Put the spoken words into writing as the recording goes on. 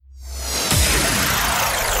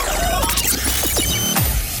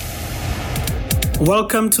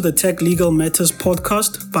Welcome to the Tech Legal Matters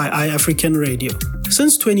podcast by iAfrican Radio.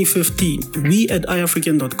 Since 2015, we at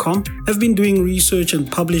iAfrican.com have been doing research and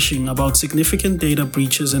publishing about significant data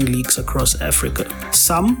breaches and leaks across Africa.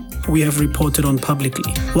 Some we have reported on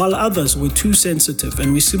publicly, while others were too sensitive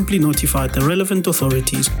and we simply notified the relevant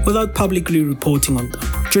authorities without publicly reporting on them.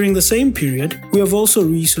 During the same period, we have also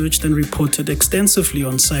researched and reported extensively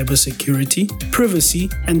on cybersecurity, privacy,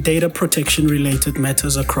 and data protection related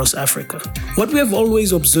matters across Africa. What we have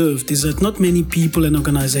always observed is that not many people and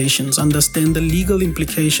organizations understand the legal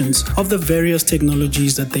implications of the various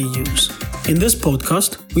technologies that they use. In this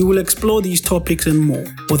podcast, we will explore these topics and more,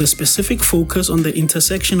 with a specific focus on the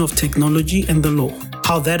intersection of technology and the law,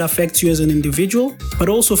 how that affects you as an individual, but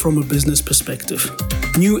also from a business perspective.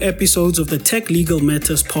 New episodes of the Tech Legal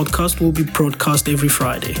Matters podcast will be broadcast every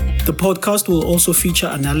Friday. The podcast will also feature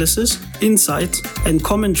analysis, insights, and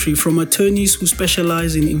commentary from attorneys who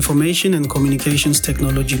specialize in information and communications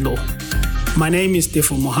technology law. My name is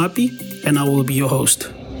Defo Mohapi, and I will be your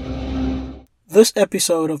host. This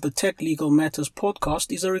episode of the Tech Legal Matters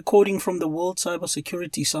podcast is a recording from the World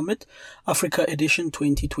Cybersecurity Summit, Africa Edition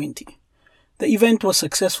 2020. The event was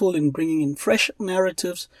successful in bringing in fresh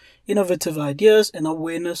narratives, innovative ideas, and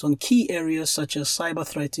awareness on key areas such as cyber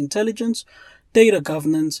threat intelligence, data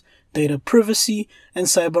governance, data privacy, and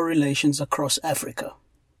cyber relations across Africa.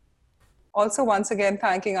 Also, once again,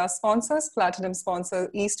 thanking our sponsors, Platinum sponsor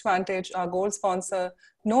East Vantage, our gold sponsor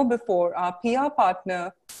KnowBe4, our PR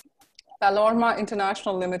partner Palorma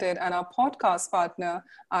International Limited, and our podcast partner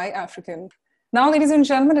iAfrican. Now, ladies and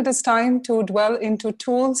gentlemen, it is time to dwell into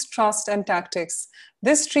tools, trust, and tactics.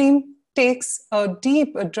 This stream takes a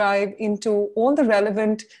deep dive into all the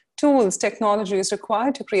relevant tools, technologies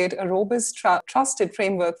required to create a robust, trusted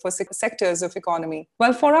framework for sectors of economy.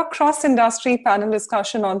 Well, for our cross-industry panel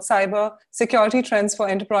discussion on cyber security trends for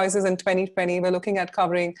enterprises in 2020, we're looking at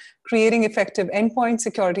covering creating effective endpoint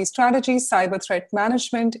security strategies, cyber threat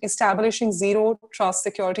management, establishing zero trust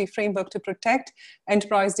security framework to protect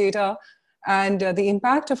enterprise data, and the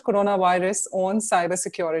impact of coronavirus on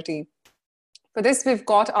cybersecurity. For this, we've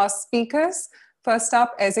got our speakers. First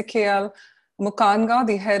up, Ezekiel Mukanga,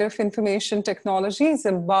 the head of information technology,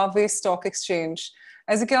 Zimbabwe Stock Exchange.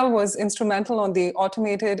 Ezekiel was instrumental on the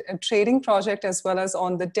automated trading project as well as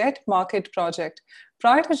on the debt market project.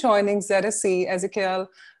 Prior to joining ZSE, Ezekiel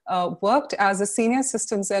worked as a senior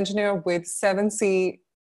systems engineer with 7Cs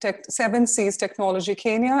Technology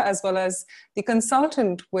Kenya, as well as the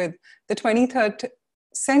consultant with the 23rd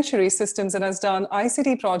Century Systems, and has done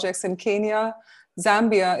ICT projects in Kenya,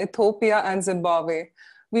 Zambia, Ethiopia, and Zimbabwe.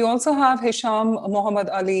 We also have Hisham Mohammed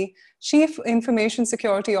Ali, Chief Information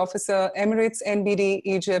Security Officer, Emirates NBD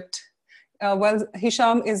Egypt.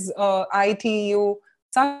 Hisham is ITU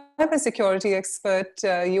cybersecurity expert,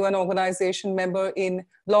 UN organization member in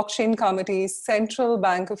Blockchain Committee, Central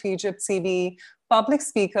Bank of Egypt CBE, public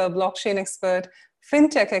speaker, blockchain expert,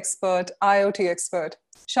 fintech expert, IoT expert.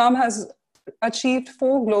 Hisham has achieved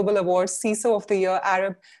 4 global awards: CISO of the Year,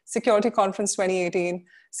 Arab Security Conference 2018,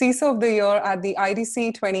 CISO of the Year at the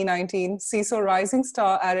IDC 2019, CISO Rising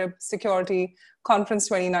Star Arab Security Conference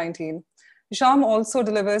 2019. Hisham also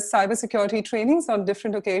delivers cybersecurity trainings on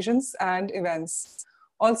different occasions and events.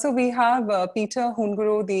 Also, we have Peter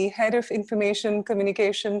Hunguru, the head of information,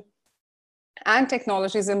 communication, and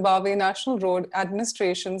technology, Zimbabwe National Road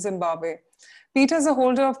Administration, Zimbabwe. Peter is a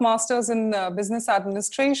holder of Masters in Business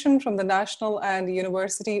Administration from the National and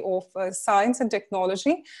University of Science and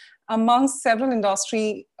Technology, amongst several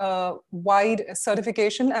industry-wide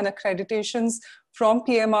certification and accreditations from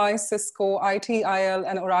PMI, Cisco, ITIL,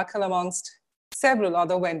 and Oracle, amongst several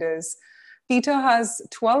other vendors. Peter has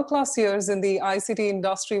 12 plus years in the ICT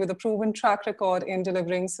industry with a proven track record in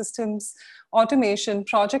delivering systems, automation,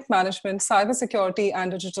 project management, cybersecurity,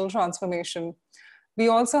 and digital transformation. We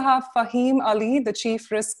also have Fahim Ali, the Chief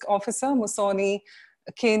Risk Officer, Musoni,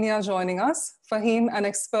 Kenya, joining us. Fahim, an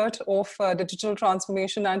expert of digital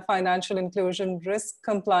transformation and financial inclusion, risk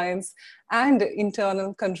compliance, and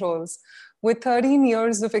internal controls. With 13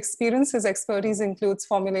 years of experience, his expertise includes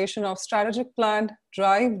formulation of strategic plan,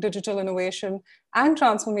 drive digital innovation and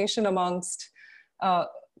transformation amongst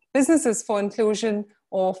businesses for inclusion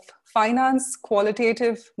of finance,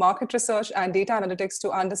 qualitative market research, and data analytics to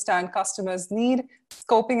understand customers' need,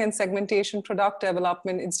 scoping and segmentation, product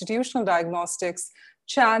development, institutional diagnostics,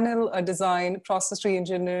 channel design, process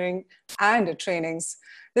re-engineering, and trainings.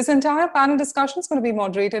 This entire panel discussion is going to be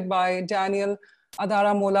moderated by Daniel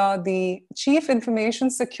Adaramola, the Chief Information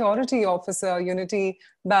Security Officer, Unity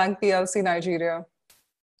Bank PLC, Nigeria.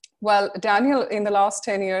 Well, Daniel, in the last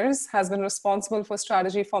 10 years, has been responsible for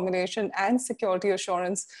strategy formulation and security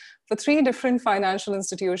assurance for 3 different financial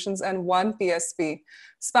institutions and 1 PSP.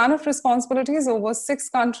 Span of responsibilities over 6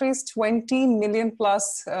 countries, 20 million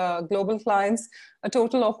plus global clients, a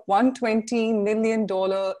total of $120 million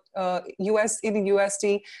US in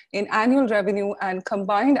USD in annual revenue and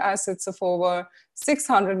combined assets of over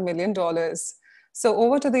 $600 million. So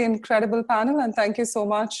over to the incredible panel, and thank you so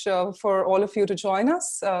much for all of you to join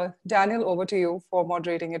us. Daniel, over to you for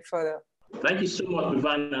moderating it further. Thank you so much,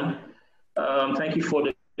 Ivana. Thank you for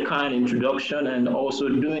the kind introduction and also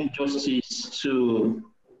doing justice to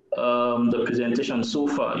the presentation so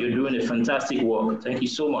far. You're doing a fantastic work. Thank you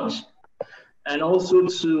so much. And also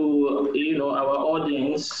to our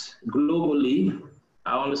audience globally,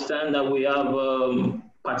 I understand that we have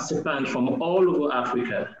participants from all over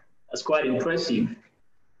Africa. That's quite impressive.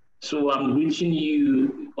 So I'm greeting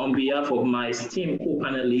you on behalf of my esteemed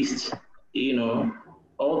co-panelists,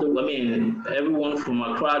 everyone from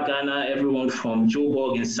Accra, Ghana, everyone from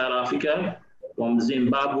Joburg in South Africa, from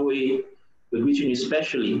Zimbabwe, we're greeting you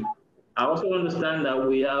especially. I also understand that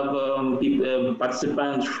we have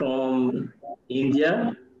participants from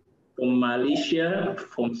India, from Malaysia,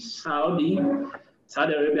 from Saudi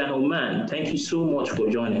Arabia and Oman. Thank you so much for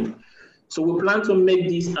joining. So we plan to make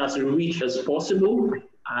this as rich as possible,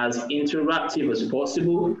 as interactive as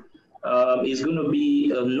possible. It's going to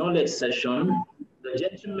be a knowledge session. The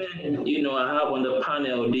gentlemen, I have on the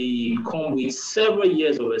panel, they come with several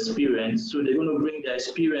years of experience, so they're going to bring their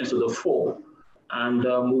experience to the fore, and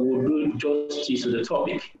we will do justice to the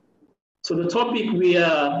topic. So the topic we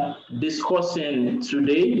are discussing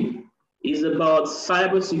today is about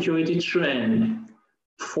cybersecurity trend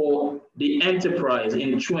for the enterprise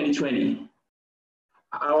in 2020.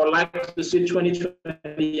 I would like to say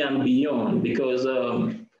 2020 and beyond, because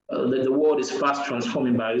the world is fast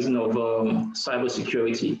transforming by reason of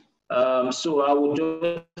cybersecurity. So I would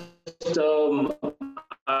just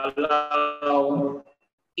allow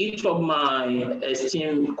each of my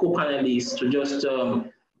esteemed co-panelists to just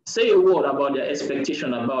say a word about their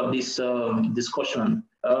expectation about this discussion.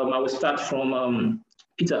 I will start from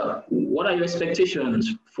Peter. What are your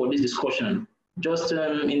expectations for this discussion? Just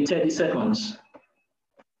in 30 seconds.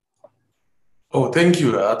 Oh, thank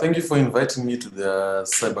you. Thank you for inviting me to the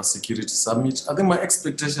Cybersecurity Summit. I think my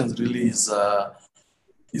expectations really is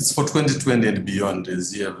for 2020 and beyond,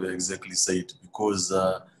 as you have exactly said, because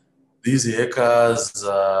these hackers,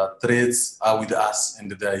 threats are with us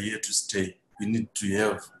and they are here to stay. We need to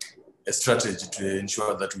have a strategy to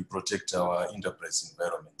ensure that we protect our enterprise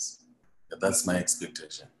environments. That's my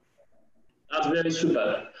expectation. That's very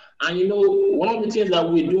super. And one of the things that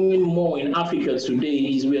we're doing more in Africa today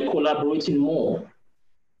is we're collaborating more.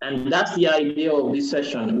 And that's the idea of this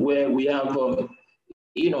session, where we have,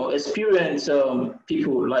 experienced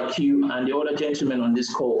people like you and the other gentlemen on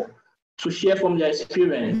this call to share from their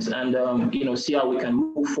experience and, see how we can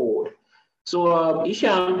move forward. So,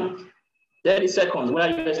 Isham, 30 seconds, what are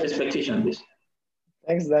your expectations, please?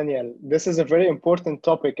 Thanks, Daniel. This is a very important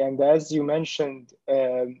topic. And as you mentioned,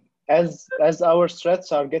 as our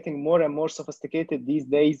threats are getting more and more sophisticated these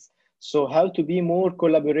days, so how to be more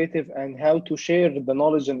collaborative and how to share the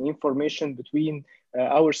knowledge and information between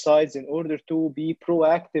our sides in order to be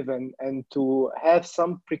proactive and to have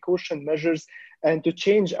some precaution measures and to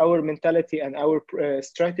change our mentality and our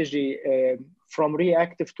strategy from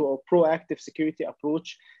reactive to a proactive security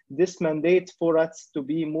approach. This mandate for us to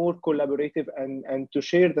be more collaborative and to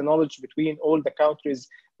share the knowledge between all the countries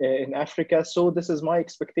in Africa. So this is my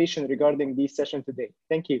expectation regarding this session today.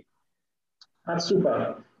 Thank you. That's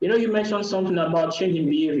super. You mentioned something about changing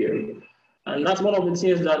behavior. And that's one of the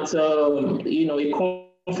things that, a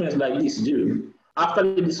conference like this do. After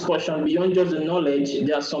the discussion, beyond just the knowledge,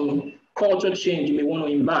 there's some culture change you may want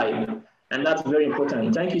to imbibe. And that's very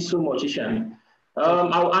important. Thank you so much, Ishan.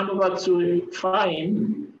 I'll hand over to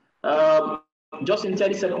Fahim. Just in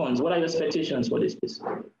 30 seconds, what are your expectations for this, please?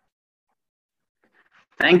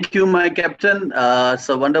 Thank you, my captain. It's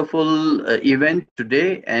a wonderful event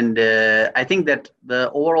today, and I think that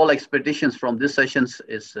the overall expectations from this sessions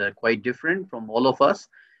is quite different from all of us.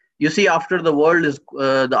 You see, after the world is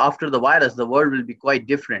after the virus, the world will be quite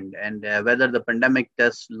different, and whether the pandemic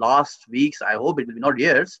does last weeks, I hope it will be not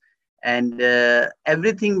years, and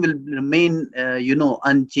everything will remain,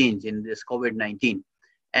 unchanged in this COVID-19.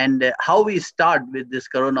 And how we start with this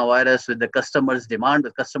coronavirus, with the customers' demand,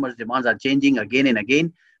 the customers' demands are changing again and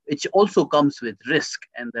again, which also comes with risk.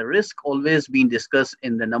 And the risk always being discussed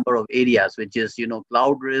in the number of areas, which is,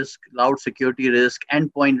 cloud risk, cloud security risk,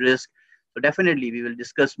 endpoint risk. So definitely we will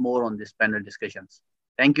discuss more on this panel discussions.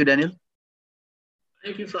 Thank you, Daniel.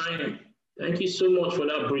 Thank you, Fahim. Thank you so much for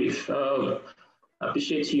that brief. I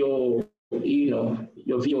appreciate your view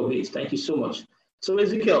of it. Thank you so much. So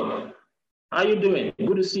Ezekiel, how are you doing?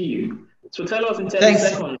 Good to see you. So tell us in 30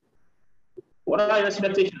 seconds, what are your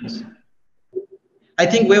expectations? I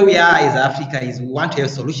think where we are as Africa is we want to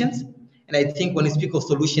have solutions. And I think when we speak of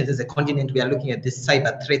solutions as a continent, we are looking at this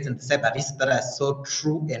cyber threats and the cyber risks that are so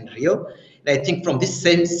true and real. And I think from this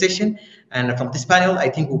same session and from this panel, I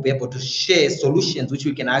think we'll be able to share solutions which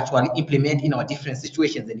we can actually implement in our different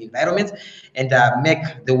situations and environments and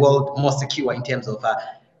make the world more secure in terms of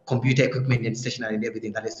computer equipment and stationery and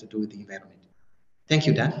everything that has to do with the environment. Thank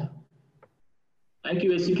you, Dan. Thank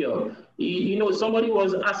you, Ezekiel. You know, somebody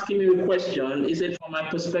was asking me a question. He said, from my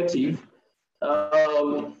perspective,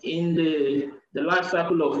 in the life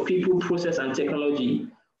cycle of people, process, and technology,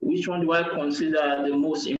 which one do I consider the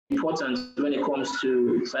most important when it comes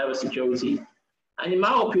to cybersecurity? And in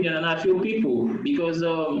my opinion, and I feel people, because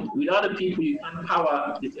without the people, you can't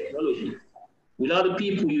power the technology. Without the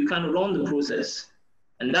people, you can't run the process.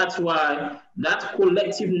 And that's why that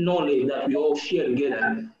collective knowledge that we all share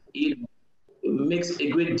together, it makes a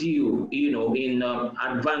great deal, in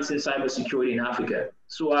advancing cybersecurity in Africa.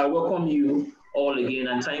 So I welcome you all again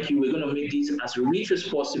and thank you. We're going to make this as rich as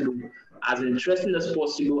possible, as interesting as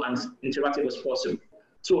possible, and interactive as possible.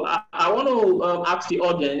 So I want to ask the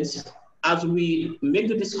audience, as we make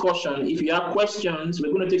the discussion, if you have questions,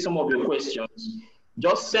 we're going to take some of your questions.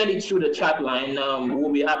 Just send it through the chat line.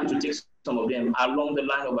 We'll be happy to take some of them along the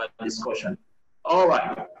line of our discussion. All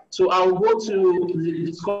right. So I'll go to the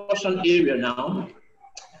discussion area now.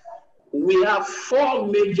 We have 4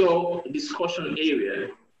 major discussion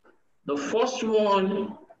areas. The first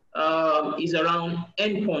one is around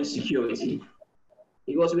endpoint security,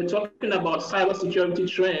 because we're talking about cybersecurity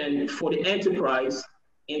trend for the enterprise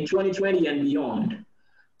in 2020 and beyond.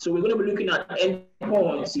 So we're going to be looking at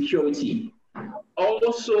endpoint security.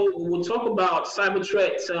 Also, we'll talk about cyber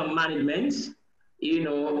threat management.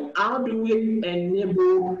 How do we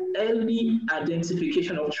enable early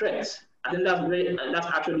identification of threats? I think that's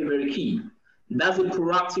actually very key. That's a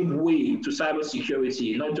proactive way to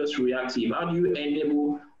cybersecurity, not just reactive. How do you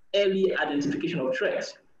enable early identification of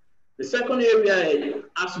threats? The second area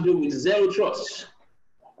has to do with zero trust.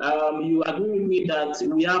 You agree with me that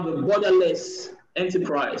we have a borderless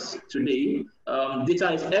enterprise today.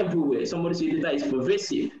 Data is everywhere. Somebody said data is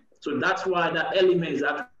pervasive. So that's why that element is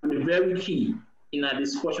actually very key in our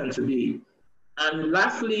discussion today. And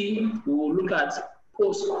lastly, we will look at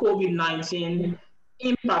post-COVID-19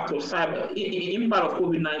 impact of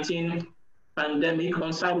COVID-19 pandemic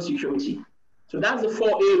on cybersecurity. So that's the 4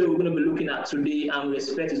 areas we're going to be looking at today, and we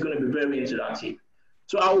expect it's going to be very interactive.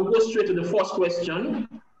 So I will go straight to the first question,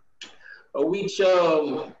 which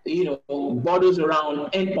borders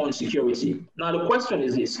around endpoint security. Now the question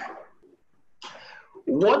is this: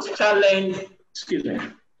 What challenge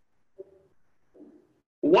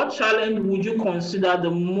would you consider the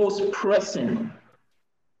most pressing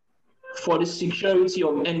for the security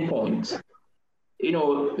of endpoints?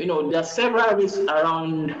 There are several risks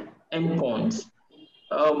around endpoints.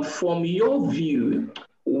 From your view,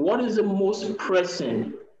 what is the most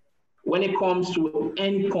pressing when it comes to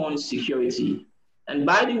endpoint security? And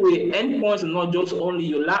by the way, endpoints are not just only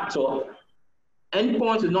your laptop.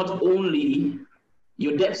 Endpoints is not only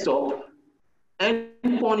your desktop.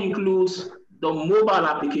 Endpoint includes the mobile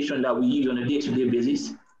application that we use on a day-to-day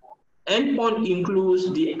basis. Endpoint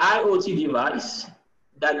includes the IoT device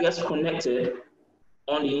that gets connected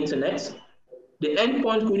on the internet. The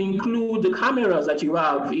endpoint could include the cameras that you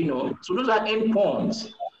have, so those are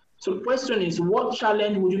endpoints. So the question is, what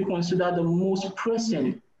challenge would you consider the most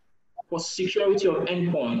pressing for security of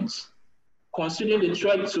endpoints, considering the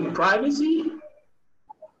threat to privacy,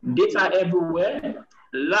 data everywhere,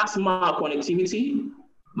 last mile connectivity,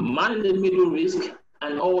 man-in-the-middle risk,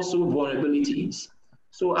 and also vulnerabilities?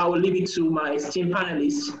 So I will leave it to my esteemed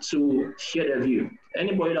panelists to share their view.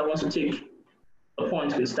 Anybody that wants to take a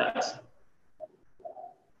point can start.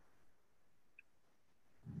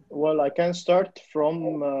 Well, I can start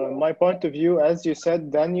from my point of view. As you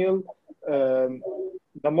said, Daniel,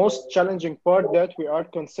 the most challenging part that we are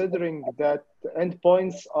considering that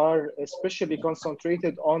endpoints are especially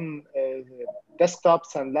concentrated on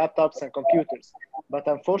desktops and laptops and computers. But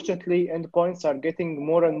unfortunately, endpoints are getting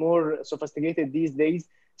more and more sophisticated these days,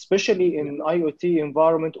 especially in IoT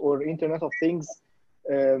environment or Internet of Things.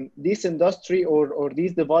 This industry or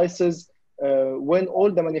these devices, when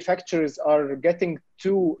all the manufacturers are getting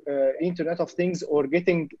to Internet of Things or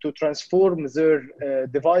getting to transform their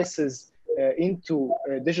devices into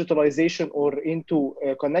digitalization or into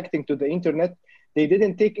connecting to the internet, they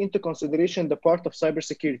didn't take into consideration the part of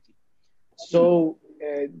cybersecurity. So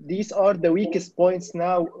these are the weakest points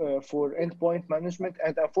now for endpoint management.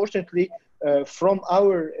 And unfortunately, from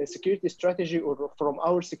our security strategy or from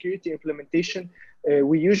our security implementation,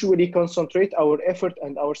 we usually concentrate our effort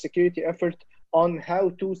and our security effort on how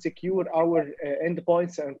to secure our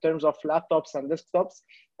endpoints in terms of laptops and desktops.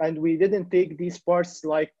 And we didn't take these parts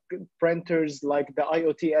like printers, like the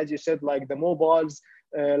IoT, as you said, like the mobiles,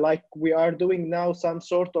 like we are doing now some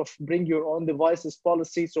sort of bring your own devices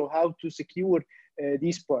policy. So how to secure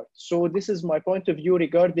these parts. So this is my point of view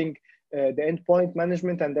regarding the endpoint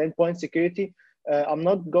management and the endpoint security. I'm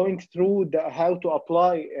not going through how to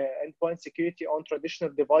apply endpoint security on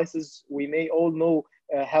traditional devices. We may all know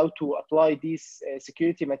how to apply these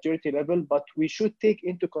security maturity level, but we should take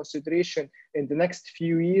into consideration in the next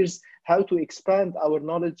few years how to expand our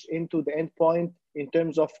knowledge into the endpoint in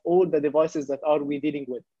terms of all the devices that are we dealing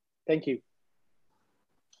with. Thank you.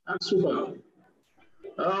 That's super.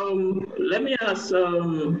 Let me ask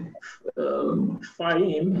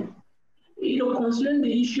Fahim, concerning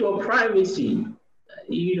the issue of privacy,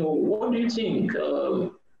 what do you think?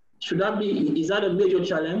 Should that be, is that a major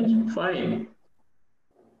challenge? Fahim?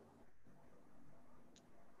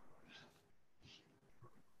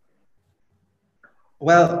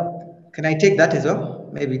 Well, can I take that as well?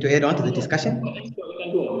 Maybe to add on to the discussion?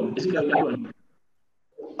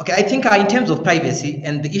 Okay, I think in terms of privacy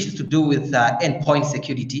and the issues to do with endpoint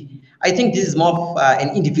security, I think this is more of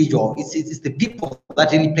an individual. It's the people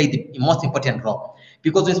that really play the most important role.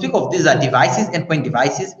 Because when we speak of these devices, endpoint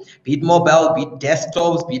devices, be it mobile, be it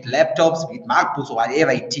desktops, be it laptops, be it MacBooks, or whatever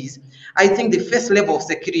it is, I think the first level of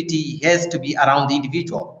security has to be around the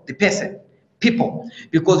individual, the person. People,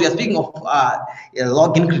 because we are speaking of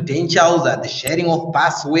login credentials, the sharing of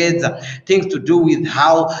passwords, things to do with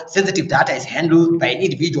how sensitive data is handled by an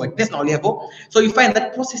individual at personal level. So you find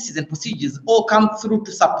that processes and procedures all come through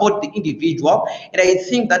to support the individual. And I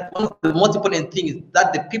think that one of the most important things is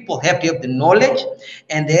that the people have to have the knowledge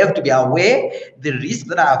and they have to be aware the risks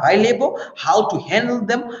that are available, how to handle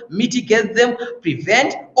them, mitigate them,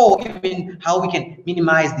 prevent, or even how we can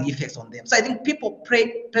minimize the effects on them. So I think people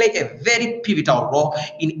play a very pivotal role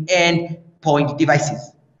in endpoint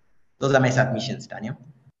devices. Those are my submissions, Daniel.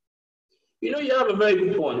 You have a very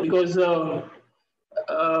good point, because a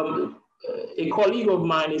colleague of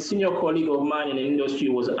mine, a senior colleague of mine in the industry,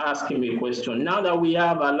 was asking me a question. Now that we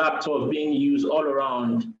have a laptop being used all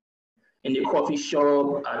around in the coffee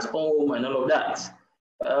shop, at home, and all of that,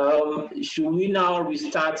 should we now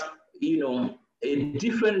restart, a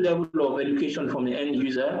different level of education from the end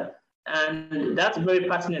user? And that's very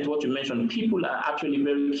pertinent what you mentioned. People are actually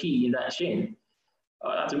very key in that chain.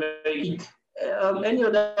 That's very key. Any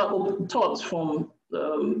other thoughts from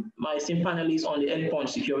my esteemed panelists on the endpoint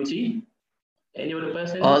security? Any other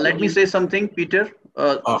person? Let me say something, Peter.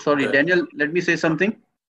 Sorry, Daniel, let me say something.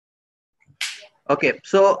 Okay,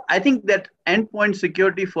 so I think that endpoint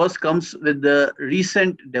security first comes with the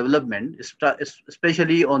recent development,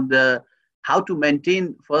 especially on the how to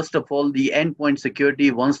maintain, first of all, the endpoint security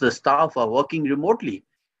once the staff are working remotely,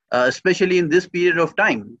 especially in this period of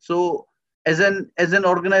time. So as an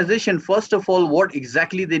organization, first of all, what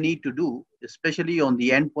exactly they need to do, especially on the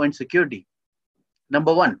endpoint security.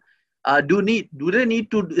 Number one, do they need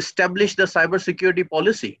to establish the cybersecurity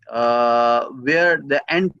policy where the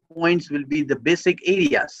endpoints will be the basic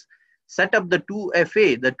areas? Set up the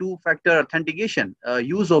 2FA, the two-factor authentication,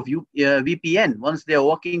 use of VPN once they are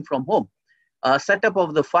working from home. Setup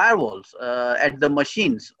of the firewalls at the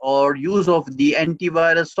machines, or use of the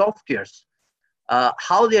antivirus softwares.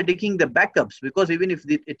 How they are taking the backups, because even if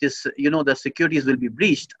it is, the securities will be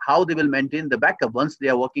breached, how they will maintain the backup once they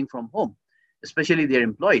are working from home, especially their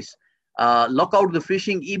employees. Lock out the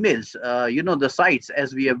phishing emails, the sites,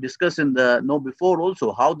 as we have discussed in the before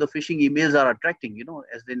also, how the phishing emails are attracting,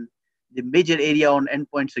 as in the major area on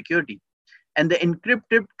endpoint security. And the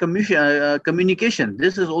encrypted communication,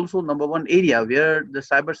 this is also number one area where the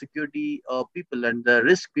cybersecurity people and the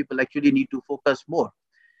risk people actually need to focus more.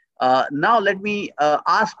 Now, let me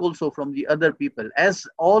ask also from the other people, as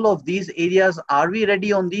all of these areas, are we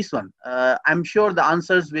ready on this one? I'm sure the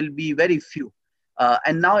answers will be very few.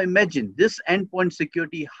 And now imagine this endpoint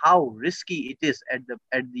security, how risky it is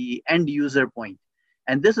at the end user point.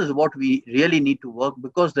 And this is what we really need to work,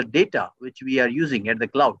 because the data which we are using at the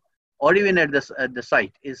cloud, or even at the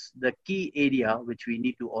site, is the key area which we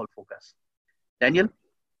need to all focus. Daniel?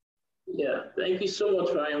 Yeah, thank you so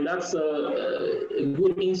much, Ryan. That's a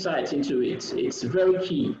good insight into it. It's very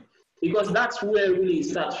key, because that's where really it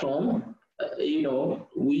starts from. We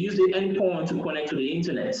use the endpoint to connect to the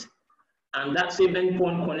internet. and that same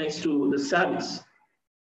endpoint connects to the service.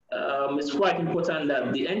 It's quite important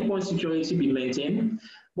that the endpoint security be maintained.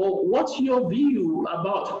 But what's your view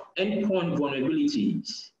about endpoint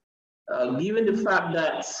vulnerabilities, given the fact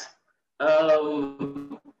that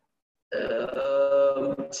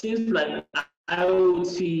things like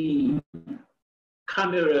IoT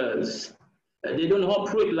cameras, they don't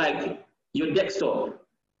operate like your desktop,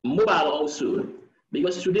 mobile also,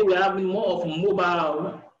 because today we're having more of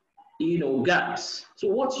mobile, gaps. So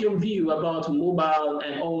what's your view about mobile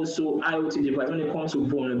and also IoT device when it comes to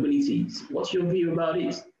vulnerabilities? What's your view about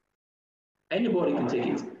it? Anybody can take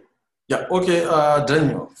it. Yeah, okay,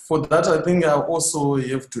 Daniel, for that, I think I also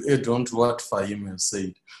have to add on to what Fahim has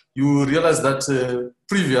said. You realize that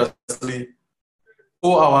previously,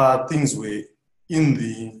 all our things were in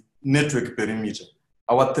the network perimeter.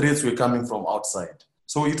 Our threats were coming from outside.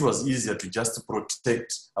 So it was easier to just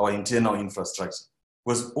protect our internal infrastructure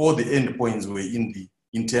because all the endpoints were in the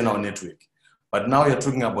internal network. But now you're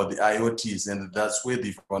talking about the IoTs, and that's where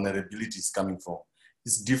the vulnerability is coming from.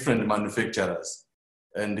 It's different manufacturers,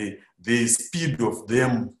 and the speed of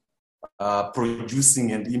them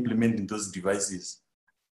producing and implementing those devices.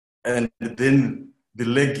 And then the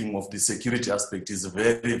lagging of the security aspect is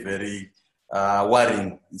very, very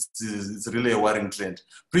worrying. It's really a worrying trend.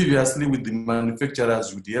 Previously, with the manufacturers,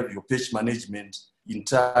 you would have your patch management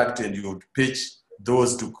intact, and you would patch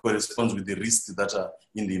those to correspond with the risks that are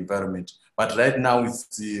in the environment. But right now,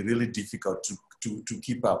 it's really difficult to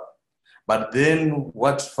keep up. But then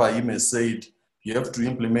what Fahim has said, you have to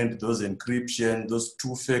implement those encryption, those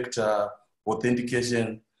two-factor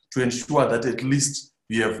authentication to ensure that at least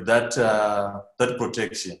you have that, that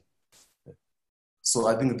protection. So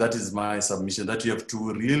I think that is my submission, that you have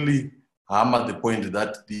to really hammer the point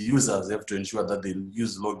that the users have to ensure that they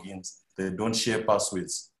use logins, they don't share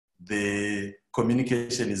passwords, the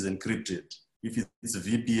communication is encrypted. If it's a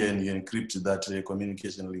VPN, you encrypt that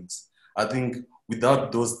communication links. I think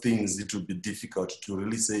without those things, it will be difficult to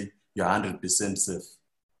really say you're 100% safe.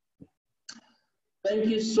 Thank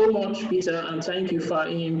you so much, Peter, and thank you,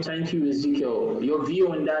 Fahim. Thank you, Ezekiel. Your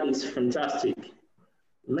view on that is fantastic.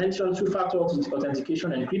 You mentioned two-factor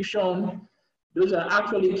authentication, encryption. Those are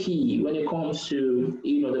actually key when it comes to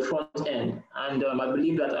the front end, and I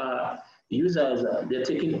believe that users they're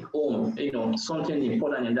taking home something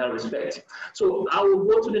important in that respect. So I will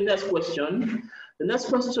go to the next question. The next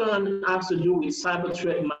question has to do with cyber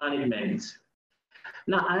threat management.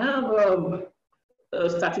 Now I have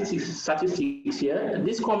statistics here, and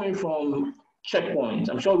this coming from Checkpoint.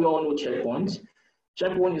 I'm sure we all know Checkpoint.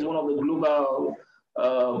 Checkpoint is one of the global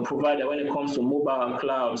provider when it comes to mobile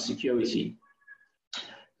cloud security.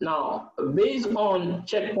 Now, based on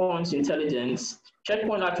Checkpoint's intelligence,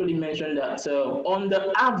 Checkpoint actually mentioned that on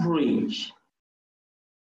the average,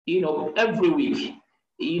 every week,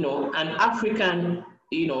 an African,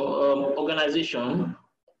 organization,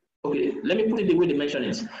 okay, let me put it the way they mention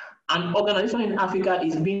it. An organization in Africa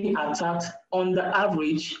is being attacked on the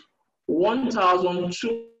average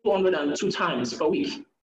 1,202 times per week.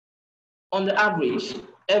 On the average,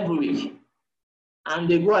 every week. And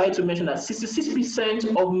they go ahead to mention that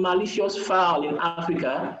 66% of malicious files in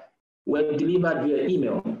Africa were delivered via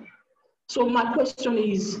email. So my question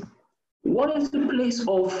is, what is the place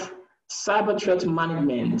of cyber threat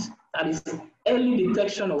management, that is early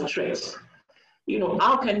detection of threats?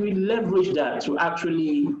 How can we leverage that to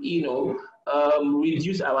actually,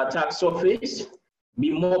 reduce our attack surface,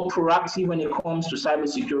 be more proactive when it comes to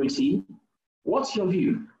cybersecurity? What's your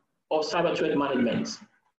view of cyber threat management?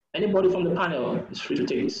 Anybody from the panel is free to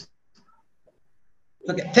take this.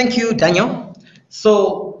 Okay, thank you, Daniel.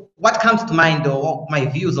 So what comes to mind, or my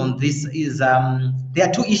views on this, is there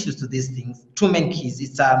are two issues to these things, two main keys.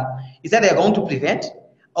 It's either you're going to prevent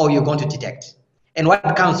or you're going to detect. And what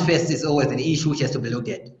comes first is always an issue which has to be looked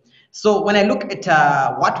at. So when I look at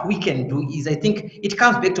what we can do is, I think it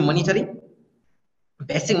comes back to monitoring,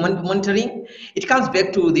 basic monitoring. It comes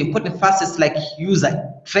back to the important facets like user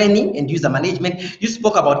training and user management. You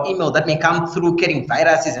spoke about email that may come through carrying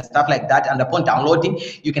viruses and stuff like that, and upon downloading,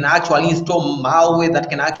 you can actually install malware that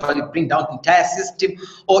can actually bring down the entire system,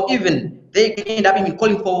 or even they end up even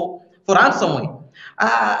calling for ransomware.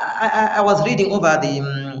 I was reading over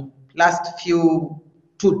the last 2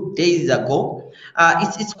 days ago.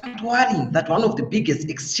 It's quite worrying that one of the biggest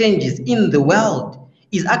exchanges in the world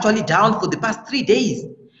is actually down for the past 3 days.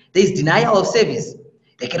 There is denial of service.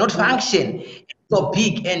 They cannot function. It's so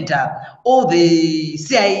big, and all the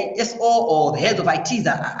CISO or the heads of ITs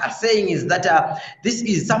are saying is that this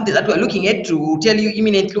is something that we're looking at to tell you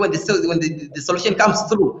imminently when the solution comes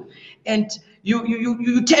through. And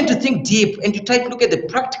you tend to think deep and you try to look at the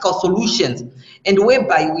practical solutions, and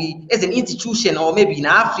whereby we as an institution, or maybe in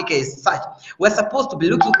Africa as such, we're supposed to be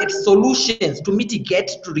looking at solutions to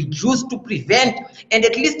mitigate, to reduce, to prevent, and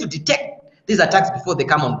at least to detect these attacks before they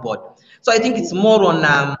come on board. So I think it's more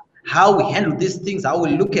on how we handle these things, how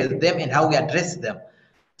we look at them, and how we address them.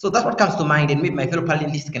 So that's what comes to mind, and maybe my fellow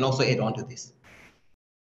panelists can also add on to this.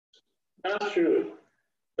 That's true.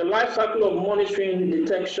 The life cycle of monitoring,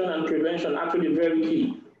 detection, and prevention actually very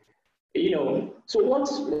key. So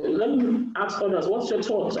let me ask others, what's your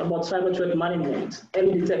thoughts about cyber threat management,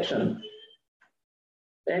 early detection?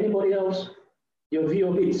 Anybody else? Your view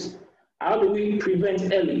of it? How do we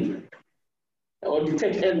prevent early or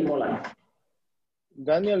detect early, more like?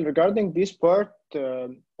 Daniel, regarding this part,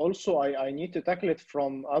 also I need to tackle it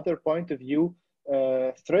from other point of view.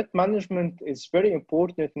 Threat management is very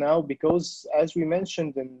important now because, as we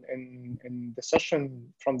mentioned in the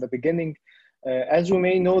session from the beginning, as we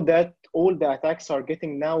may know that all the attacks are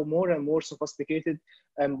getting now more and more sophisticated.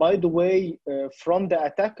 And by the way, from the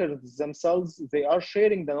attackers themselves, they are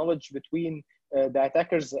sharing the knowledge between the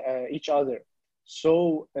attackers each other.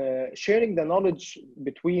 So sharing the knowledge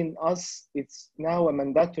between us, it's now a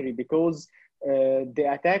mandatory because the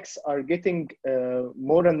attacks are getting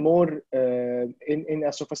more and more in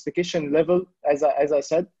a sophistication level, as I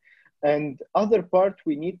said. And other part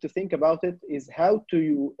we need to think about it is how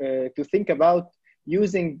to think about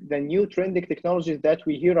using the new trending technologies that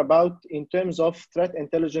we hear about in terms of threat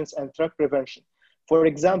intelligence and threat prevention. For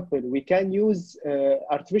example, we can use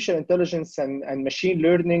artificial intelligence and machine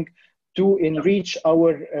learning to enrich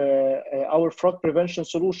our fraud prevention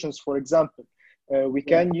solutions, for example. We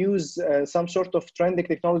can use some sort of trending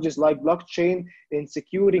technologies like blockchain in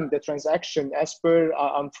securing the transaction. As per,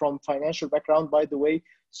 I'm from financial background, by the way.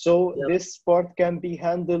 So this part can be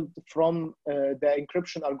handled from the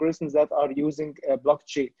encryption algorithms that are using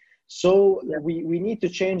blockchain. So we need to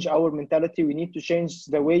change our mentality. We need to change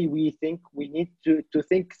the way we think. We need to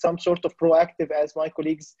think some sort of proactive, as my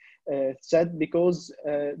colleagues said, because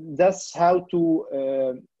that's how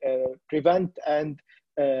to prevent and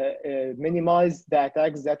minimize the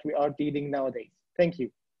attacks that we are dealing nowadays. Thank you.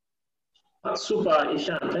 That's super,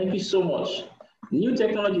 Ishan. Thank you so much. New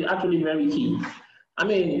technology is actually very key. I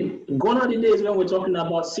mean, gone are the days when we're talking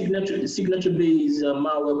about signature-based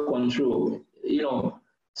malware control.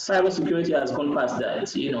 Cybersecurity has gone past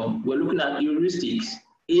that. We're looking at heuristics,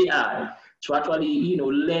 AI, to actually,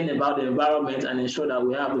 learn about the environment and ensure that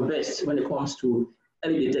we have the best when it comes to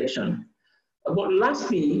early detection. But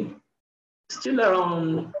lastly, still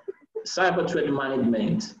around cyber threat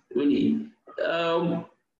management, really,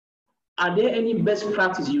 are there any best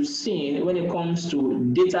practices you've seen when it comes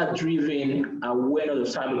to data-driven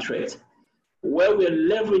awareness of cyber threats, where we're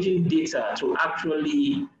leveraging data to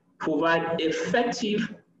actually provide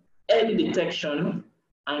effective early detection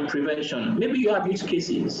and prevention? Maybe you have use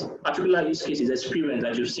cases, particular use cases, experience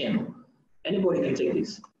that you've seen. Anybody can take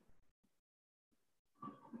this.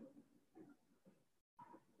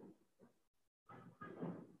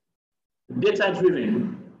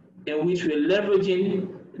 Data-driven, in which we're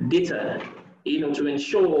leveraging data, to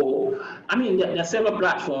ensure. I mean, there are several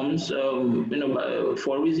platforms,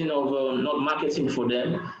 for reason of not marketing for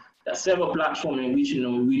them. There are several platforms in which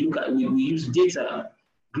we use data,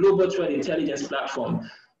 global threat intelligence platform.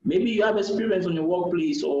 Maybe you have experience on your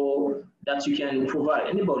workplace or that you can provide.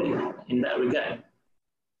 Anybody in that regard?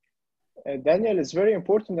 Daniel, it's very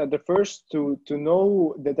important at the first to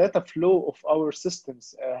know the data flow of our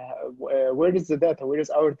systems. Where is the data? Where is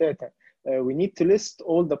our data? We need to list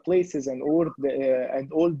all the places and all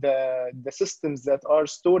the systems that are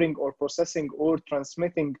storing or processing or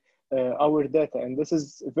transmitting our data. And this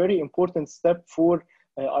is a very important step for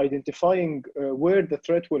identifying where the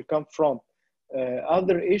threat will come from.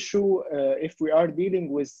 Other issue, if we are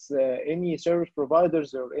dealing with any service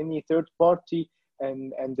providers or any third party,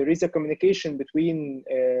 and there is a communication between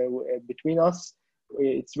us,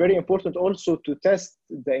 it's very important also to test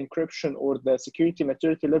the encryption or the security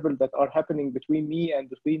maturity level that are happening between me and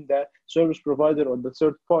between the service provider or the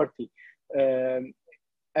third party.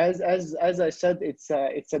 As I said, it's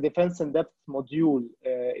a defense in depth module.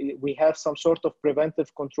 We have some sort of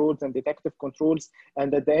preventive controls and detective controls,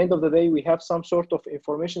 and at the end of the day, we have some sort of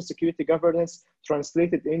information security governance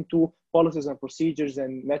translated into policies and procedures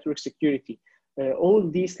and network security. All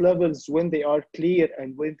these levels, when they are clear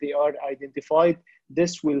and when they are identified,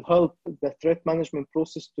 this will help the threat management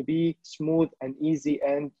process to be smooth and easy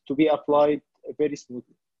and to be applied very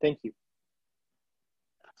smoothly. Thank you.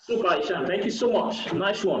 Super, Ishan. Thank you so much.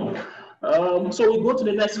 Nice one. So we go to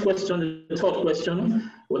the next question, the third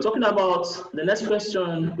question. We're talking about the next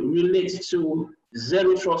question relates to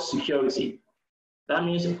zero trust security. That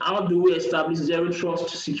means, how do we establish zero trust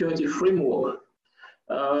security framework?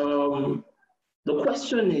 The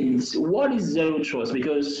question is, what is zero trust?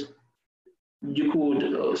 Because you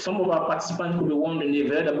could, some of our participants could be wondering, they've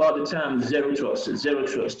heard about the term zero trust, zero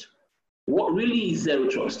trust. What really is zero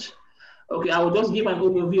trust? Okay, I will just give an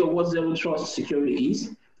overview of what zero trust security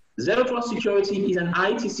is. Zero trust security is an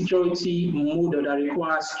IT security model that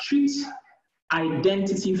requires strict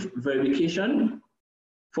identity verification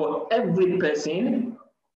for every person,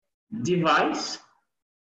 device,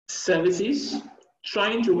 services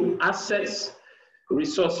trying to access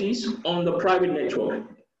resources on the private network,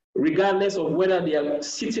 regardless of whether they are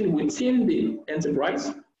sitting within the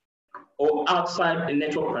enterprise or outside the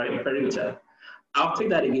network perimeter. I'll take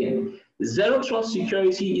that again. Zero trust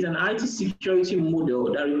security is an IT security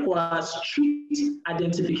model that requires strict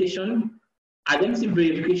identity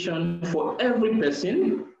verification for every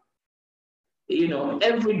person,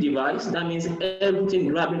 every device. That means everything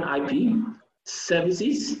grabbing IP,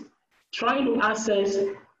 services, trying to access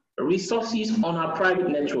resources on our private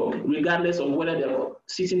network, regardless of whether they're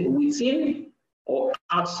sitting within or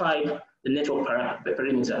outside the network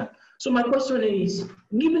perimeter. So my question is,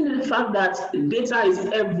 given the fact that data is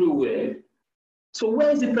everywhere, so where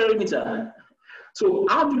is the perimeter? So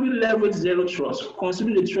how do we leverage zero trust,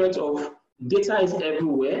 considering the threat of data is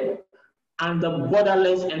everywhere and the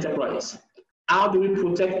borderless enterprise? How do we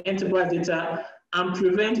protect enterprise data and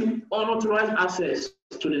prevent unauthorized access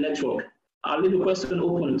to the network? I'll leave the question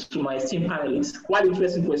open to my esteemed panelists. Quite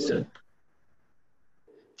interesting question.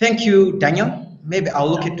 Thank you, Daniel. Maybe I'll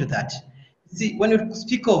look into that. See, when we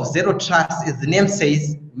speak of zero trust, as the name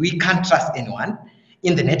says, we can't trust anyone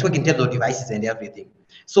in the network in terms of devices and everything.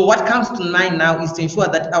 So what comes to mind now is to ensure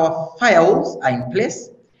that our firewalls are in place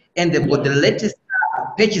and they've got the latest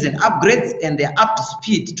patches and upgrades, and they're up to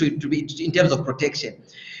speed to be in terms of protection.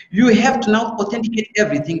 You have to now authenticate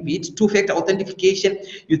everything, be it two-factor authentication.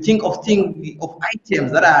 You think of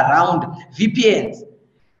items that are around VPNs.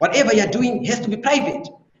 Whatever you're doing has to be private.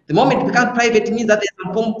 The moment it becomes private, it means that there's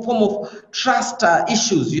some form of trust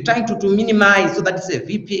issues. You're trying to minimize so that it's a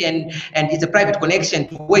VPN and it's a private connection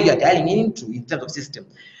to where you're dialing into in terms of system.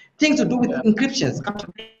 Things to do with encryptions come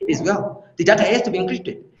to play as well. The data has to be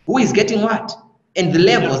encrypted. Who is getting what? And the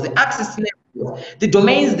levels, the access levels, the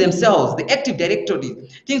domains themselves, the Active Directory,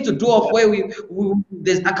 things to do of where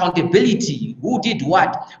there's accountability, who did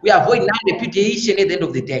what. We avoid non-repudiation at the end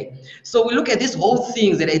of the day. So we look at these whole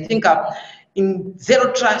things that I think in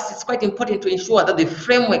zero trust, it's quite important to ensure that the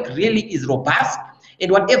framework really is robust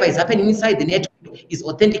and whatever is happening inside the network is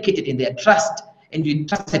authenticated in their trust and the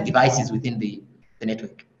trusted devices within the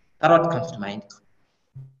network. That what comes to mind.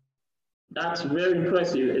 That's very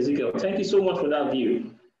impressive, Ezekiel. Thank you so much for that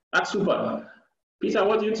view. That's super. Peter,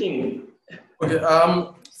 what do you think? Okay.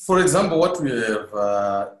 For example, what we have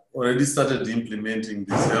already started implementing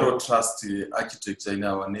the zero trust architecture in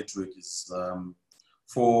our network is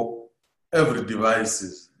for every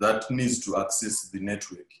device that needs to access the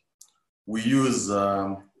network. We use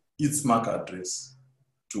its MAC address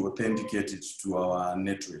to authenticate it to our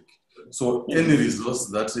network. So any resource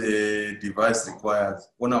that a device requires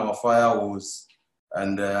on our firewalls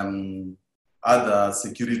and other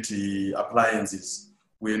security appliances,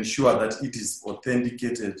 we ensure that it is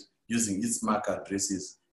authenticated using its MAC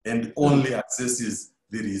addresses and only accesses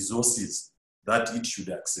the resources that it should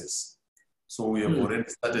access. So we have already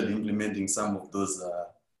started implementing some of those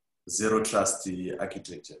zero trust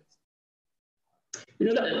architectures.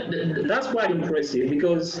 That's quite impressive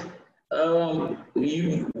because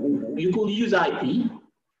you could use IP.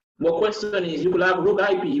 The question is, you could have rogue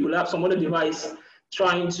IP, you could have some other device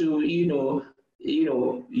trying to,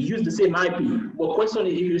 use the same IP. But question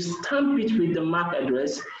is, if you stamp it with the MAC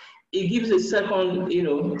address, it gives a second,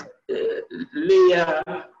 layer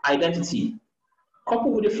identity.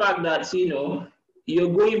 Coupled with the fact that,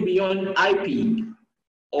 you're going beyond IP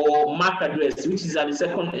or MAC address, which is at the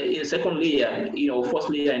second layer, first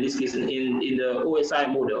layer in this case in the OSI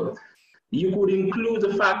model. You could include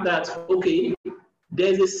the fact that, okay,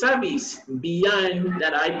 there's a service beyond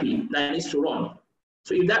that IP that needs to run.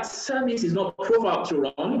 So if that service is not profiled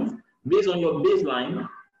to run based on your baseline,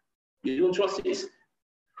 you don't trust it.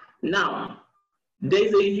 Now,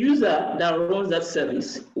 there's a user that runs that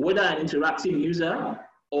service, whether an interactive user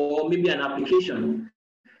or maybe an application.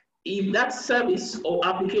 If that service or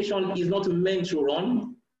application is not meant to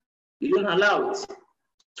run, you don't allow it.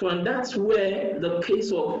 So, and that's where the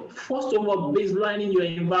case of, first of all, baselining your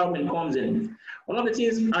environment comes in. One of the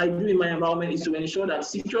things I do in my environment is to ensure that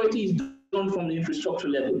security is done from the infrastructure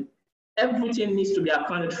level. Everything needs to be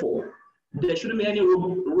accounted for. There shouldn't be any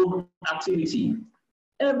rogue activity.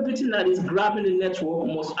 Everything that is grabbing the network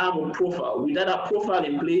must have a profile. Without a profile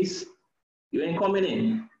in place, you ain't coming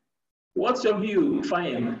in. What's your view,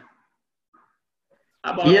 Fahim?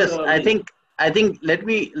 Yes, I think let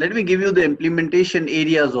me give you the implementation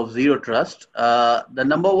areas of zero trust. The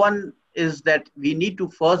number one is that we need to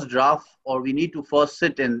first draft, or we need to first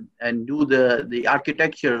sit and do the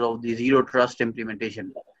architecture of the zero trust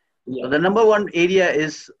implementation. Yeah. So the number one area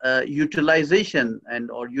is utilization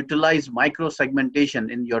or utilize micro segmentation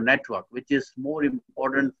in your network, which is more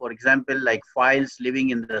important. For example, like files living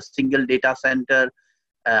in the single data center,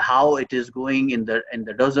 how it is going in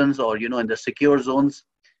the dozens, or in the secure zones.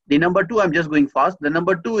 The number two, I'm just going fast. The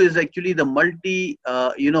number two is actually the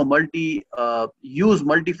use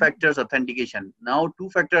multi-factors authentication. Now,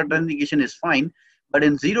 two-factor authentication is fine, but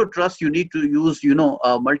in zero trust, you need to use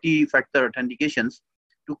multi-factor authentications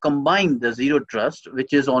to combine the zero trust,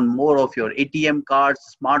 which is on more of your ATM cards,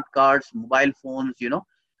 smart cards, mobile phones,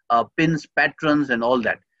 pins, patrons, and all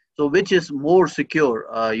that. So, which is more secure,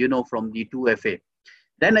 from the 2FA.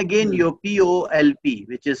 Then again, your POLP,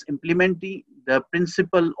 which is implementing the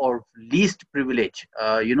principle of least privilege.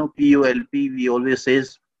 POLP, we always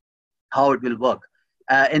says how it will work.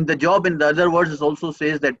 In the job, in the other words, it also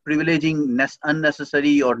says that privileging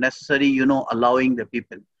unnecessary or necessary, allowing the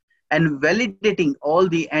people. And validating all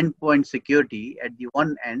the endpoint security at the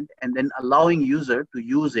one end, and then allowing user to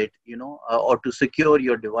use it, or to secure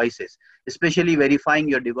your devices, especially verifying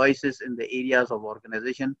your devices in the areas of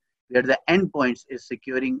organization where the endpoints is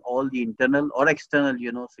securing all the internal or external,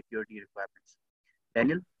 security requirements.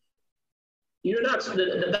 Daniel? That's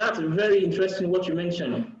very interesting what you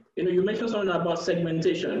mentioned. You mentioned something about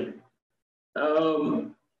segmentation.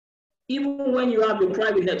 Even when you have a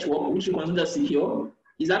private network, which you consider secure,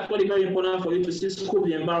 it's actually very important for you to scope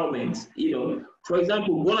the environment. For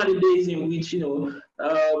example, one of the days in which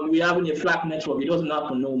we're having a flat network, it doesn't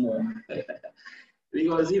happen no more.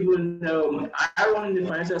 Because even I run in the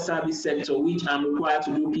financial service sector, which I'm required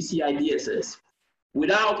to do PCI DSS.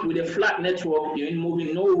 With a flat network, you ain't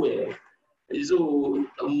moving nowhere. So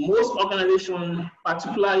most organizations,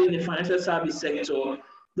 particularly in the financial service sector,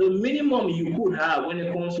 the minimum you could have when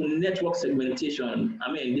it comes to network segmentation,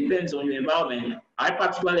 depends on your environment. I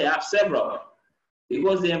particularly have several,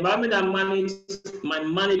 because the environment that manages my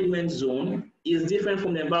management zone is different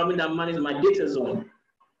from the environment that manages my data zone.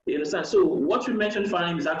 You understand? So what you mentioned,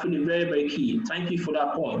 Fahim, is actually very, very key. Thank you for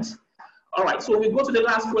that point. All right, so we go to the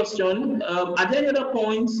last question. Are there any other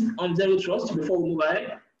points on zero trust before we move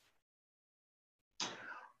ahead?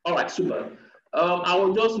 All right, super. I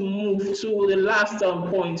will just move to the last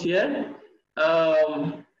point here.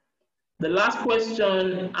 The last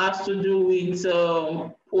question has to do with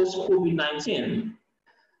post-COVID-19,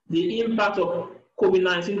 the impact of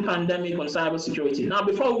COVID-19 pandemic on cybersecurity. Now,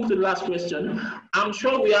 before we move to the last question, I'm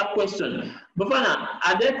sure we have questions. Bafana,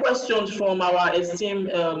 are there questions from our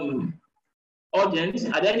esteemed audience?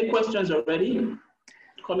 Are there any questions already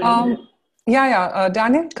coming in?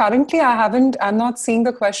 Daniel, currently I'm not seeing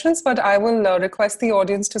the questions, but I will request the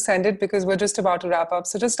audience to send it because we're just about to wrap up.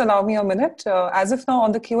 So just allow me a minute. As of now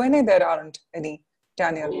on the Q&A, there aren't any,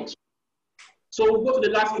 Daniel. So we'll go to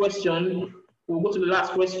the last question.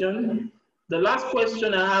 The last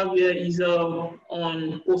question I have here is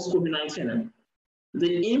on post-COVID-19,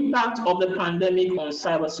 the impact of the pandemic on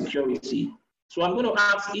cybersecurity. So I'm going to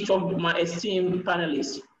ask each of my esteemed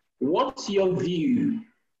panelists, what's your view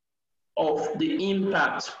of the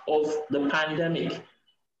impact of the pandemic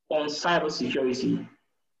on cybersecurity?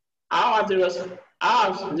 How has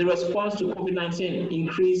the response to COVID-19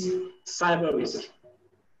 increased cyber risk?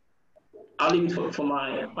 I'll leave it for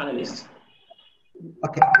my panelists.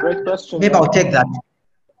 Okay, great question. Maybe I'll take that.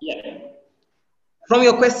 Yeah. From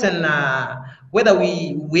your question, whether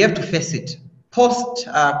we have to face it post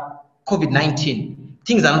COVID-19,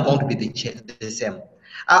 things are not going to be the same.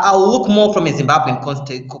 I'll look more from a Zimbabwean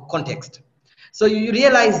context. So you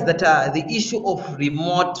realize that the issue of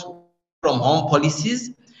remote from home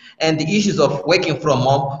policies and the issues of working from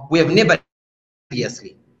home, we have never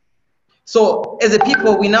seriously. So as a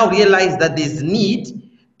people, we now realize that there's need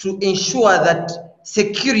to ensure that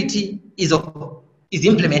security is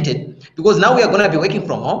implemented, because now we are going to be working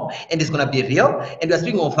from home and it's going to be real, and we are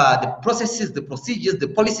speaking of the processes, the procedures, the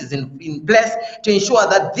policies in place to ensure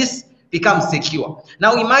that this becomes secure.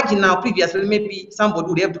 Now imagine previously maybe somebody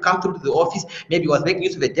would have to come through to the office, maybe was making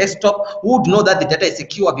use of a desktop, who would know that the data is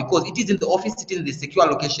secure because it is in the office, it is in the secure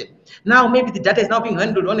location. Now maybe the data is now being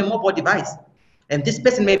handled on a mobile device. And this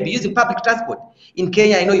person may be using public transport. In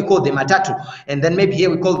Kenya, I know you call them matatu, and then maybe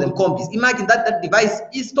here we call them combis. Imagine that that device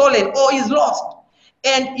is stolen or is lost.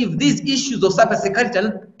 And if these issues of cybersecurity are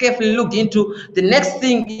not carefully looked into, the next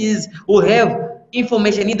thing is we'll have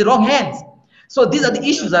information in the wrong hands. So these are the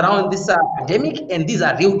issues around this pandemic, and these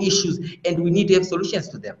are real issues, and we need to have solutions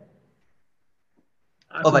to them.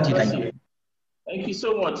 Over to you, Daniel. Thank you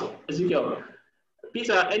so much, Ezekiel.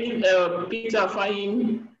 Peter, Peter,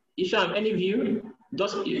 Fahim, Isham, any view?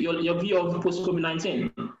 Just your view of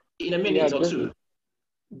post-COVID-19 in a minute or two.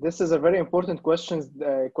 This is a very important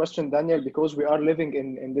question, Daniel, because we are living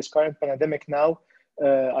in this current pandemic now.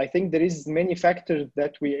 I think there is many factors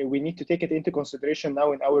that we need to take it into consideration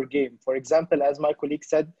now in our game. For example, as my colleague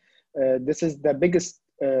said, this is the biggest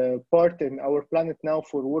part in our planet now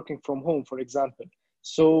for working from home, for example.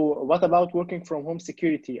 So what about working from home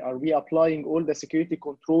security? Are we applying all the security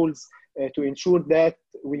controls to ensure that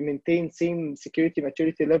we maintain same security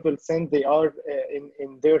maturity level since they are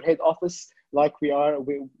in their head office, like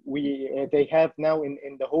they have now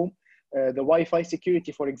in the home? The Wi-Fi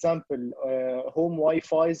security, for example, home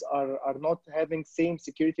Wi-Fis are not having same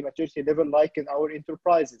security maturity level like in our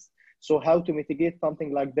enterprises. So how to mitigate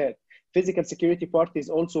something like that? Physical security part is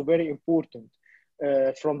also very important.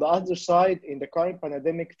 From the other side, in the current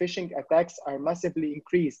pandemic, phishing attacks are massively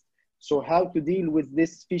increased. So how to deal with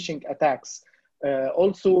these phishing attacks?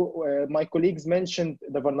 My colleagues mentioned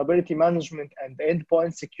the vulnerability management and the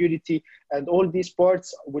endpoint security, and all these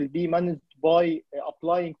parts will be managed by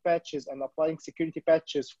applying patches and applying security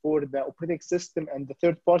patches for the operating system and the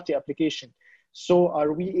third-party application. So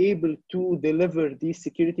are we able to deliver these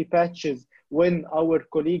security patches when our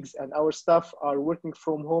colleagues and our staff are working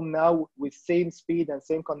from home now with same speed and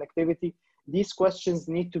same connectivity? These questions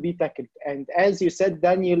need to be tackled. And as you said,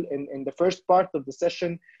 Daniel, in the first part of the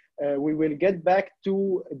session, we will get back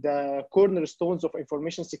to the cornerstones of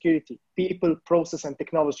information security: people, process, and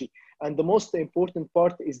technology. And the most important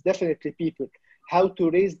part is definitely people. How to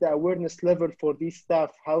raise the awareness level for these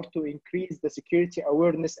staff, how to increase the security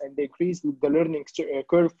awareness and increase the learning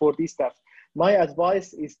curve for these staff. My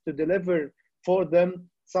advice is to deliver for them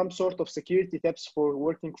some sort of security tips for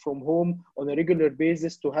working from home on a regular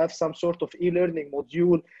basis, to have some sort of e-learning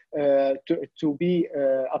module to be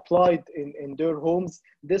applied in their homes.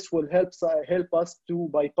 This will help us to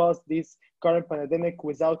bypass this current pandemic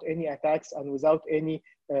without any attacks and without any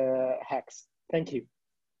hacks. Thank you.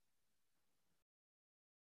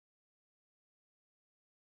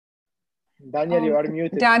 Daniel, you are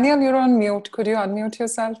muted. Daniel, you're on mute. Could you unmute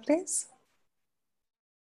yourself, please?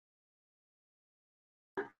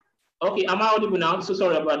 Okay, am I audible now? So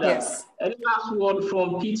sorry about that. Yes. Any last word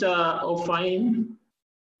from Peter or Fahim?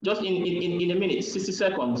 Just in a minute, 60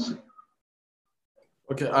 seconds.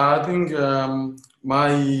 Okay, I think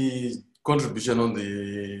my contribution on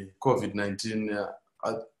the COVID-19,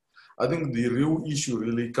 I think the real issue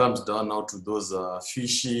really comes down now to those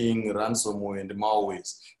phishing, ransomware, and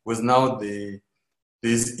malwares, because now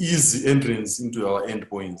there's easy entrance into our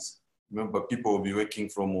endpoints. Remember, people will be working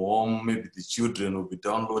from home, maybe the children will be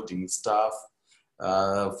downloading stuff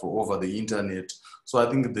over the internet. So I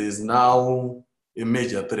think there's now a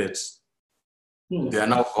major threat. They are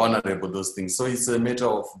now vulnerable, those things. So it's a matter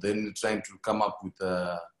of then trying to come up with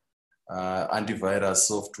antivirus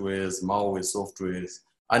softwares, malware softwares,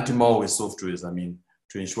 anti-malware softwares,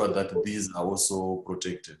 to ensure that these are also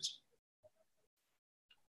protected.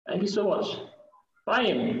 Thank you so much.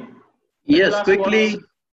 Fahim? Yes, quickly.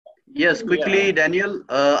 Yes, quickly, yeah. Daniel.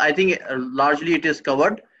 I think largely it is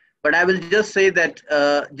covered, but I will just say that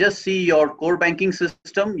just see your core banking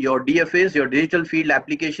system, your DFAs, your digital field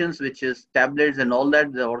applications, which is tablets and all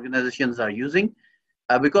that the organizations are using.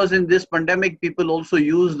 Because in this pandemic, people also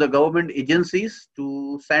use the government agencies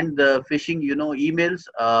to send the phishing, emails,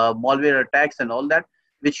 malware attacks and all that,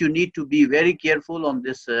 which you need to be very careful on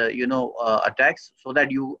this, attacks, so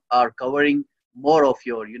that you are covering more of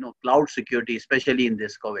your, cloud security, especially in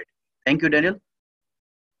this COVID. Thank you, Daniel.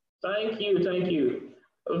 Thank you.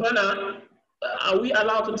 Vanna, are we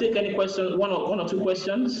allowed to take any questions, one or two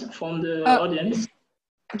questions from the audience?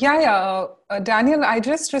 Yeah. Daniel, I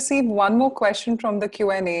just received one more question from the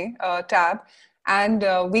Q&A tab, and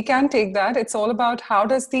we can take that. It's all about how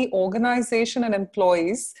does the organization and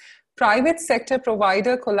employees, private sector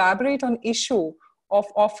provider collaborate on issue of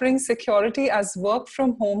offering security as work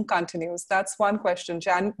from home continues? That's one question.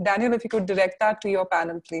 Daniel, if you could direct that to your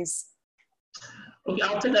panel, please. Okay,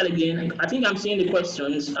 I'll take that again. I think I'm seeing the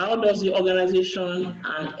questions. How does the organization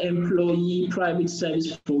and employee private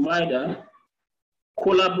service provider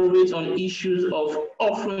collaborate on issues of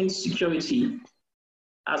offering security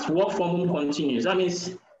as work from home continues? That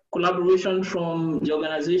means collaboration from the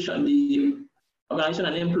organization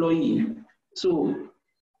and employee. So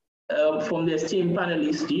from the esteemed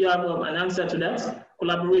panelists, do you have an answer to that?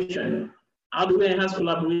 Collaboration. How do we enhance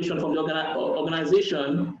collaboration from the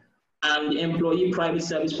organization and the employee private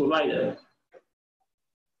service provider?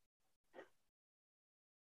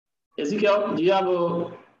 Ezekiel, do you have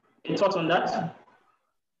a thought on that?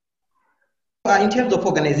 In terms of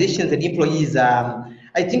organizations and employees, I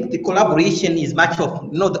think the collaboration is much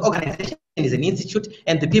of, the organization is an institute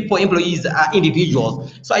and the people, employees are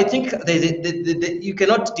individuals. So I think you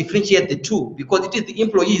cannot differentiate the two, because it is the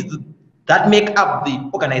employees that make up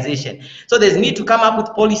the organization. So there's need to come up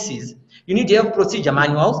with policies. You need to have procedure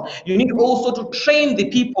manuals. You need also to train the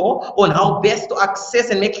people on how best to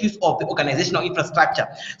access and make use of the organizational infrastructure.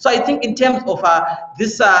 So I think in terms of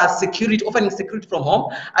this security, offering security from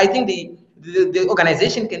home, I think the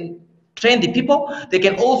organization can train the people. They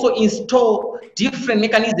can also install different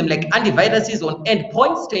mechanisms like antiviruses on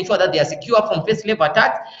endpoints to ensure that they are secure from first-level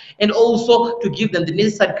attacks, and also to give them the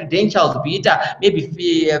necessary credentials, be it maybe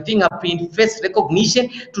fingerprint, face recognition,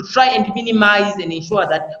 to try and minimize and ensure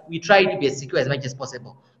that we try to be as secure as much as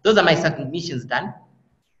possible. Those are my submissions, Dan.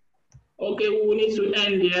 Okay, we need to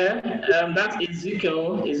end here. That's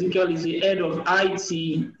Ezekiel. Ezekiel is the head of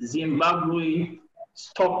IT Zimbabwe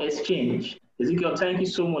Stock Exchange. Ezekiel, thank you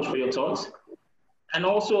so much for your thoughts. And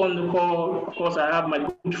also on the call, of course, I have my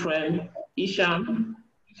good friend Isham.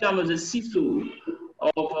 Isham is the CISO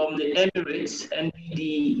of the Emirates NBD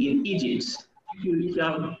in Egypt. Thank you,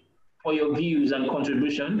 Isham, for your views and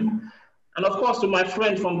contribution. And of course, to my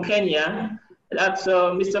friend from Kenya, that's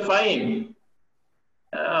Mr. Fahim.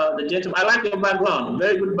 The gentleman, I like your background,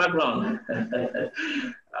 very good background.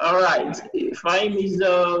 All right, Fahim is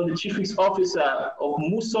the Chief Risk Officer of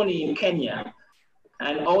Musoni in Kenya.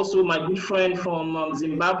 And also my good friend from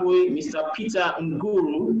Zimbabwe, Mr. Peter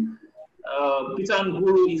Nguru. Peter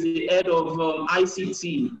Nguru is the head of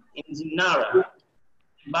ICT in Zinara,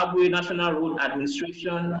 Zimbabwe National Road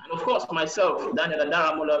Administration. And of course, myself, Daniel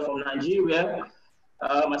Adaramola from Nigeria.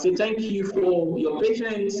 I say thank you for your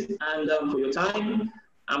patience and for your time.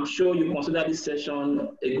 I'm sure you consider this session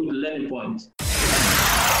a good learning point.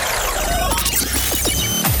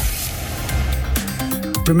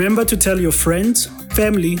 Remember to tell your friends,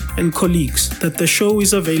 family, and colleagues that the show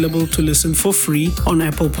is available to listen for free on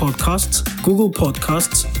Apple Podcasts, Google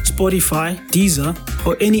Podcasts, Spotify, Deezer,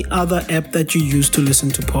 or any other app that you use to listen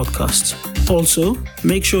to podcasts. Also,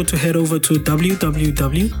 make sure to head over to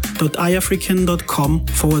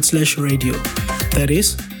www.iafrican.com/radio. That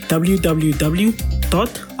is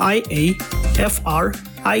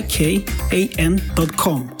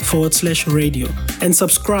www.iafrican.com/radio, and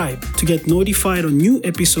subscribe to get notified on new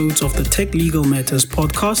episodes of the Tech Legal Matters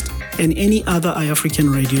podcast and any other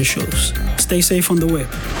iAfrican radio shows. Stay safe on the web.